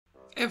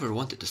Ever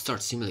wanted to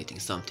start simulating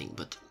something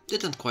but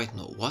didn't quite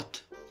know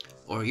what?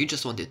 Or you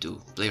just wanted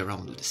to play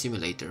around with the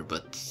simulator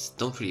but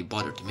don't really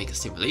bother to make a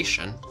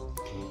simulation?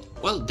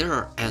 Well, there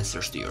are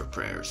answers to your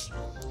prayers.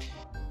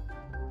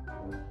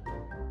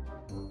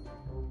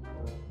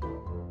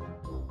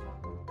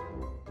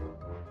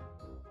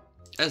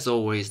 As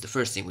always, the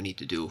first thing we need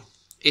to do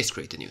is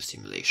create a new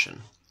simulation.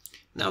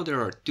 Now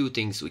there are two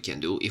things we can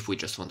do if we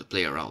just want to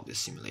play around with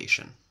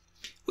simulation.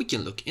 We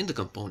can look in the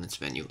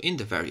components menu in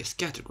the various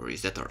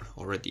categories that are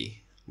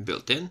already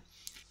built in.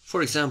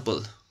 For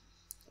example,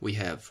 we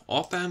have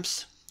op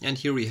amps, and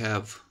here we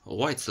have a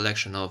wide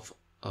selection of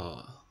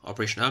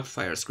operational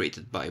amplifiers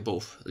created by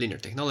both linear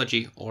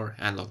technology or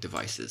analog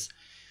devices.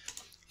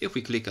 If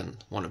we click on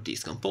one of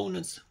these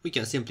components, we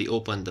can simply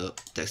open the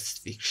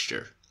test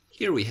fixture.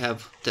 Here we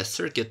have test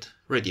circuit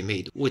ready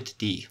made with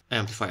the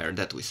amplifier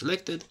that we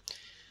selected,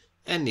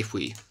 and if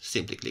we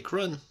simply click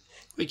run,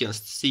 we can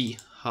see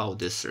how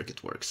this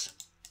circuit works.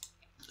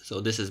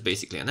 So this is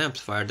basically an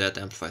amplifier that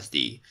amplifies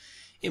the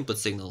input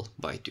signal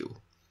by 2.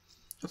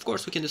 Of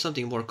course, we can do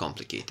something more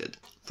complicated.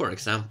 For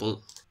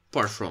example,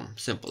 apart from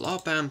simple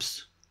op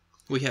amps,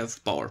 we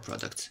have power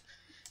products.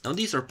 Now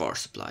these are power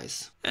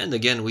supplies, and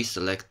again we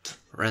select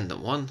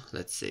random one,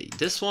 let's say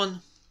this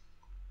one.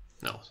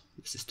 No,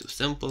 this is too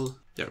simple.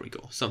 There we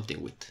go,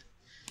 something with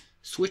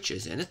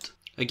switches in it.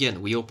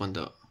 Again, we open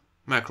the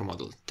macro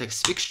model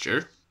text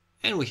fixture,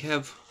 and we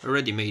have a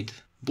ready-made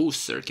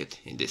boost circuit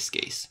in this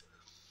case.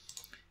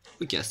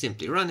 We can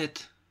simply run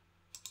it,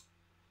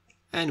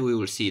 and we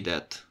will see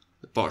that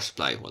the power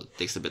supply, well, it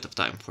takes a bit of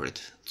time for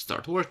it to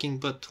start working,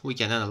 but we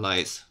can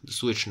analyze the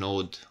switch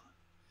node,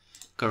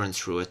 current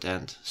through it,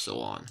 and so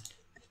on.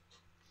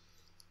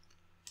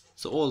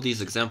 So all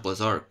these examples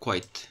are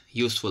quite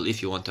useful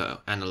if you want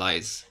to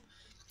analyze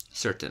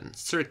certain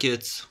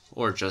circuits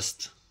or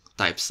just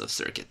types of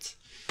circuits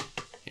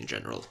in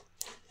general.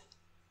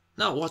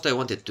 Now what I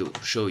wanted to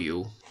show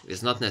you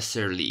is not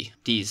necessarily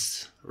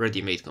these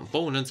ready-made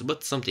components,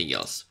 but something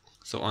else.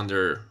 So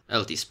under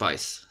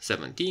LTspice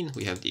 17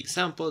 we have the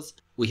examples,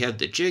 we have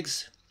the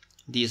jigs.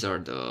 These are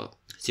the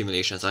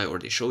simulations I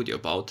already showed you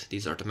about.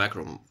 These are the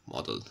macro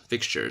model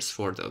fixtures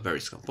for the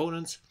various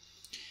components.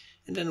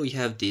 And then we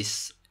have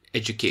this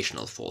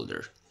educational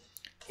folder.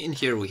 In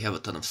here we have a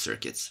ton of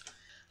circuits.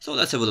 So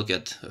let's have a look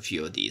at a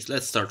few of these.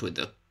 Let's start with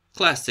the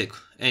classic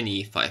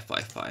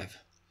NE555.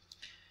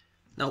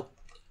 Now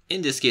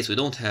in this case we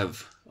don't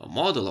have a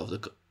model of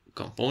the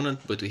component,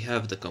 but we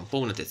have the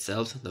component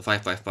itself, the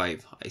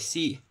 555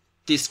 IC,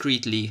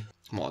 discretely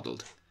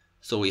modeled.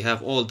 So we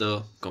have all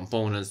the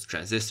components,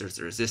 transistors,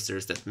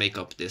 resistors that make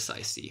up this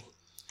IC.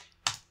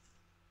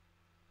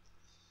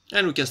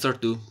 And we can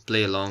start to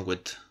play along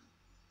with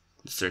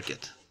the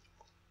circuit.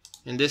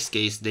 In this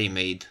case they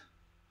made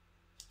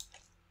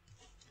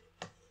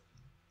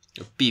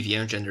a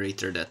PWM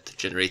generator that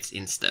generates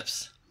in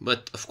steps.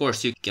 But of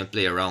course you can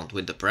play around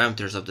with the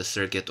parameters of the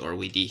circuit or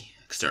with the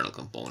external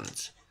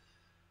components.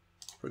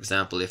 For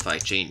example, if I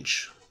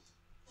change,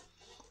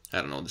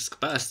 I don't know, this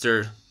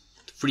capacitor,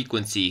 the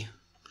frequency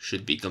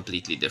should be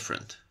completely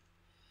different.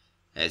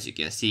 As you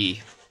can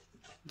see,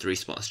 the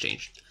response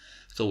changed.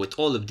 So with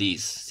all of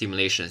these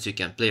simulations you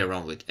can play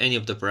around with any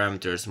of the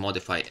parameters,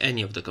 modify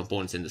any of the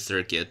components in the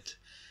circuit.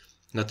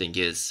 Nothing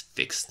is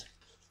fixed.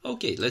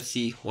 Okay, let's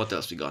see what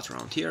else we got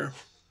around here.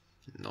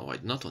 No, I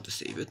do not want to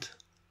save it.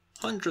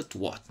 100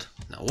 watt.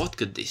 Now what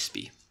could this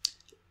be?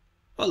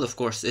 Well, of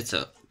course it's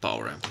a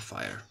power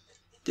amplifier.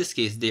 In this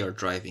case they are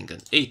driving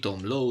an 8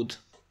 ohm load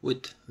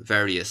with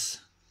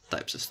various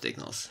types of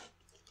signals.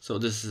 So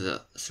this is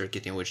a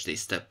circuit in which they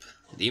step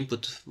the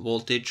input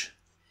voltage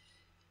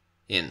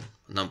in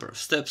a number of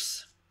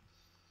steps,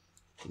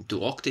 in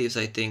 2 octaves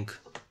I think,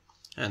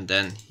 and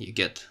then you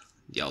get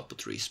the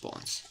output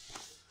response.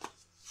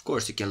 Of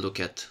course you can look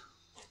at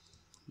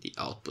the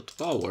output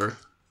power,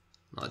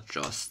 not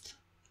just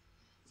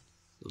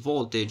the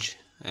voltage,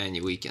 and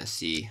we can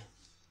see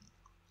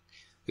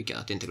we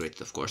cannot integrate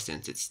it of course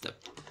since it's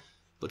stepped,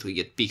 but we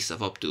get peaks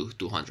of up to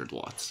 200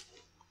 watts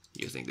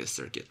using this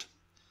circuit.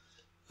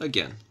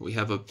 Again, we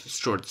have a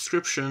short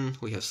description,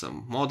 we have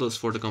some models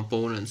for the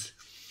components.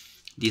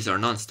 These are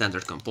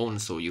non-standard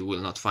components, so you will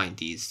not find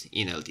these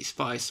in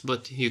LTspice,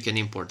 but you can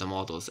import the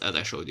models as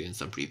I showed you in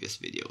some previous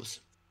videos.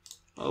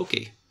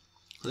 Okay,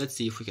 let's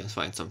see if we can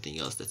find something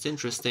else that's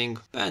interesting.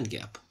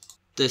 Bandgap.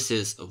 This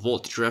is a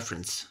voltage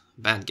reference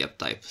bandgap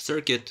type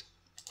circuit,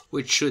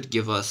 which should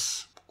give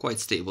us quite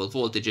stable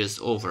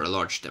voltages over a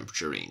large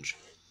temperature range.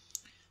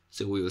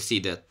 So we will see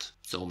that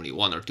it's only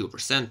 1 or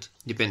 2%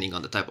 depending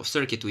on the type of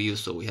circuit we use.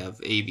 So we have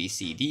A, B,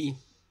 C, D,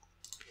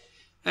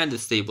 and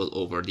it's stable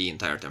over the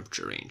entire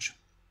temperature range.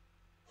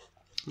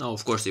 Now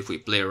of course if we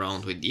play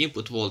around with the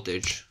input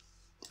voltage,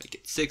 make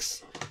it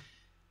 6,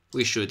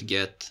 we should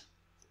get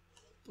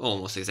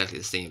almost exactly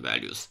the same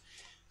values.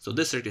 So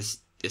this circuit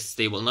is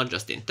stable not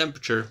just in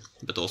temperature,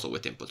 but also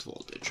with input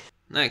voltage.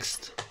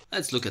 Next,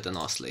 let's look at an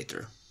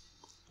oscillator.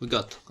 We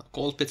got a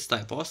Colpitts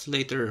type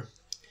oscillator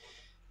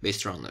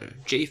based around a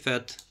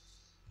JFET,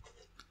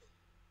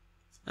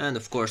 and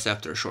of course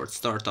after a short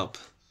startup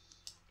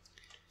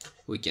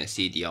we can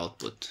see the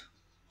output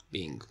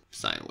being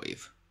sine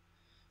wave.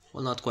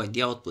 Well, not quite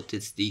the output,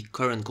 it's the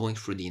current going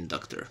through the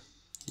inductor.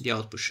 The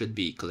output should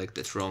be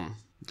collected from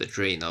the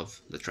drain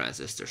of the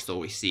transistor. So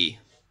we see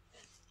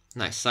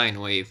nice sine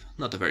wave,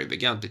 not a very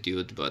big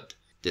amplitude, but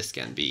this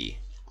can be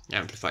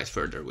amplified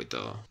further with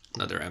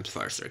another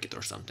amplifier circuit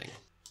or something.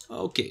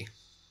 Okay,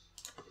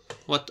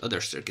 what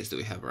other circuits do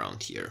we have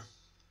around here?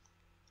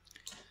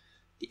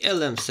 The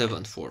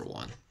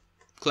LM741,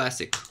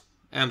 classic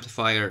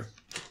amplifier,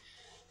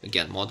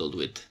 again modeled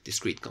with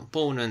discrete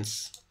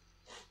components,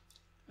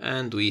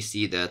 and we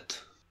see that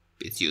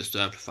it's used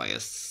to amplify a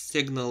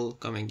signal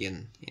coming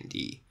in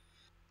the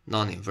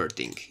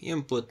non-inverting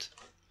input,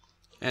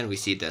 and we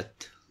see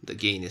that the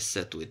gain is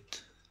set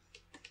with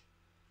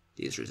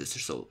these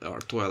resistors, so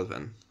R12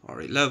 and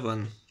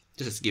R11.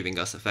 This is giving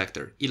us a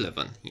factor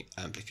 11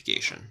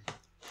 amplification.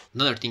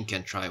 Another thing you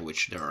can try,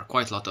 which there are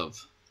quite a lot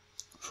of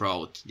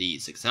throughout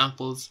these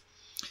examples,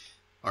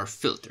 are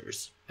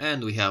filters,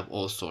 and we have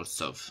all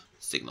sorts of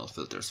signal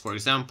filters. For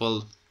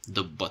example,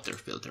 the butter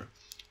filter,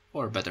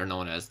 or better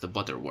known as the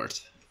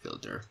Butterworth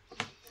filter.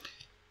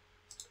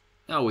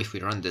 Now if we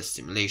run this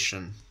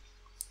simulation,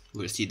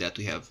 we'll see that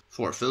we have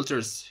 4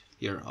 filters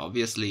here.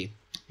 Obviously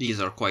these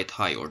are quite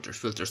high order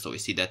filters, so we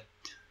see that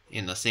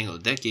in a single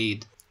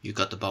decade you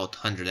got about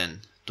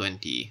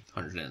 120,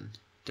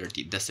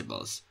 130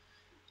 decibels.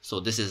 So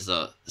this is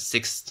a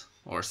 6th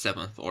or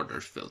 7th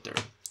order filter,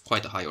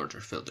 quite a high order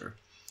filter.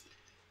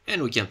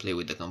 And we can play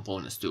with the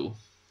components to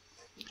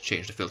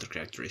change the filter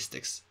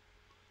characteristics.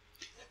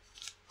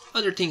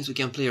 Other things we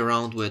can play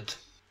around with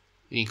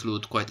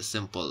include quite a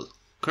simple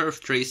curve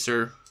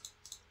tracer.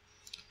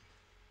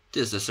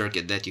 This is a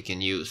circuit that you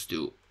can use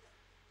to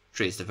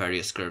trace the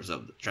various curves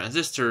of the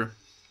transistor.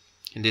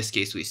 In this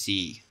case we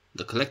see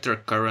the collector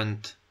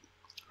current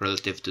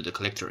relative to the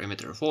collector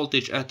emitter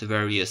voltage at the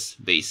various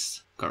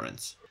base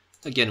currents.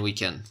 Again, we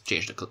can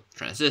change the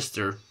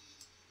transistor,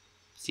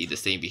 see the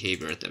same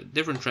behavior at a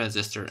different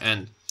transistor,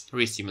 and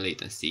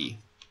resimulate and see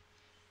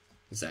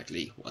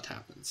exactly what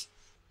happens.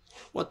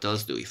 What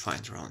else do we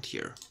find around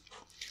here?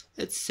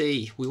 Let's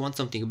say we want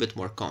something a bit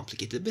more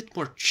complicated, a bit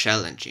more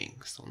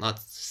challenging, so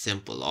not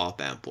simple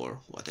op-amp or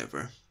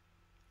whatever.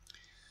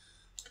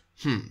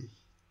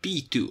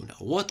 P2, now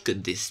what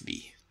could this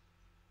be?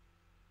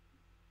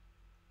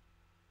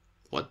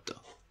 What the?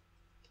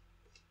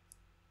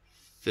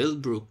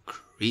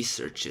 Philbrook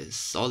researches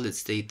solid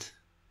state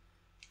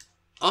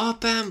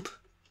op-amp?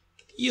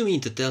 You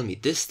mean to tell me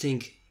this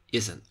thing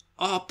is an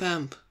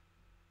op-amp?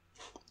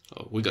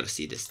 Oh, we gotta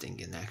see this thing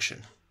in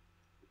action.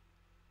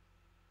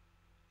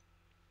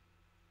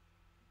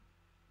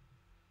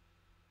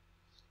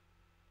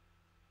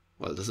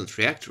 Well, it doesn't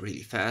react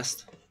really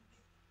fast.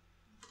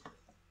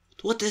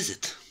 But what is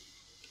it?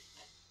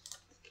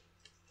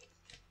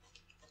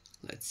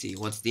 Let's see,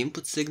 what's the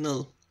input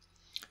signal?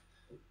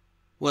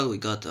 Well, we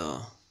got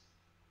a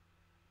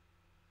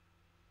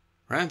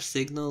ramp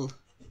signal,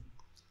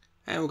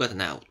 and we got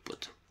an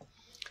output.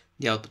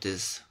 The output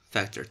is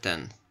factor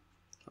 10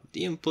 of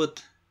the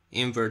input,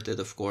 inverted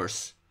of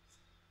course,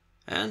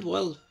 and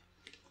well,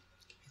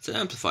 it's an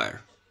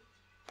amplifier.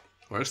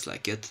 Works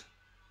like it.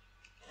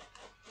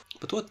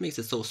 But what makes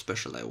it so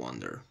special, I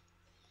wonder?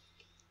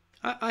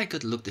 I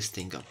could look this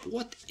thing up.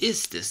 What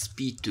is this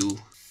P2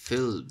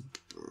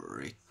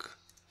 Philbrook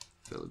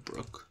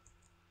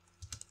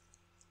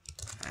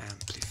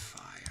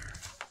amplifier?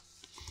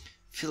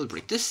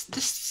 Philbrook, this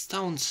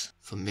sounds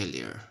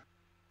familiar.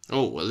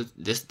 Oh well,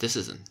 this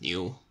isn't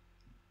new.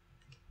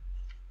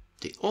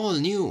 They all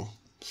new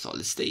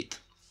solid state.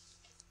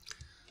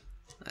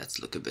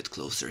 Let's look a bit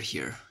closer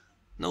here.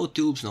 No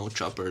tubes, no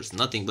choppers,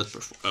 nothing but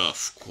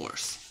of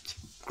course.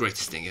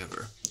 Greatest thing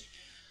ever.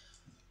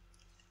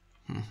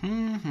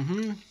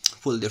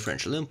 Full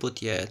differential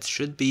input, yeah, it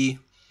should be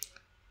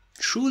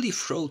truly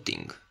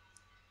floating.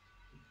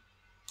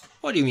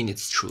 What do you mean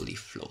it's truly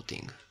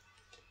floating?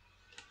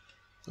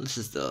 Well, this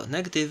is the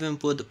negative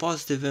input, the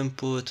positive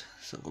input,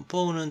 some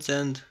components,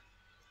 and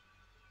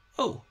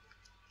oh,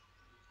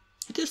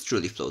 it is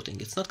truly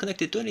floating. It's not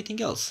connected to anything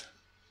else.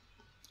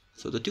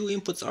 So the two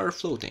inputs are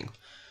floating.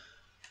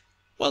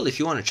 Well, if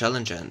you want a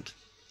challenge and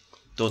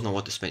don't know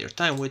what to spend your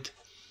time with,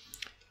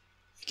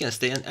 you can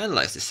stay and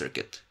analyze this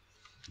circuit.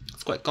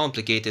 It's quite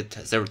complicated, it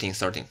has everything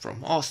starting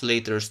from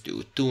oscillators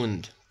to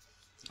tuned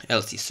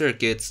LC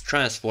circuits,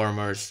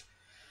 transformers,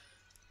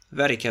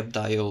 varicap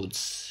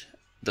diodes,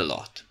 the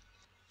lot.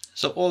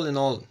 So all in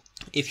all,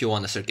 if you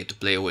want a circuit to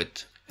play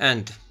with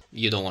and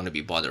you don't want to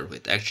be bothered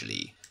with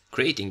actually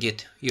creating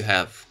it, you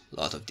have a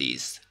lot of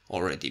these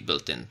already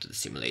built into the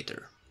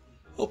simulator.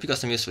 Hope you got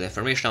some useful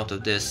information out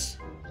of this.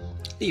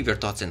 Leave your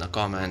thoughts in the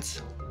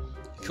comments.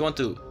 If you want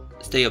to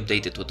stay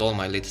updated with all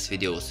my latest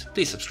videos,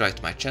 please subscribe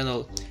to my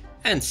channel,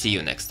 and see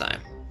you next time.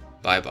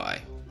 Bye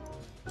bye.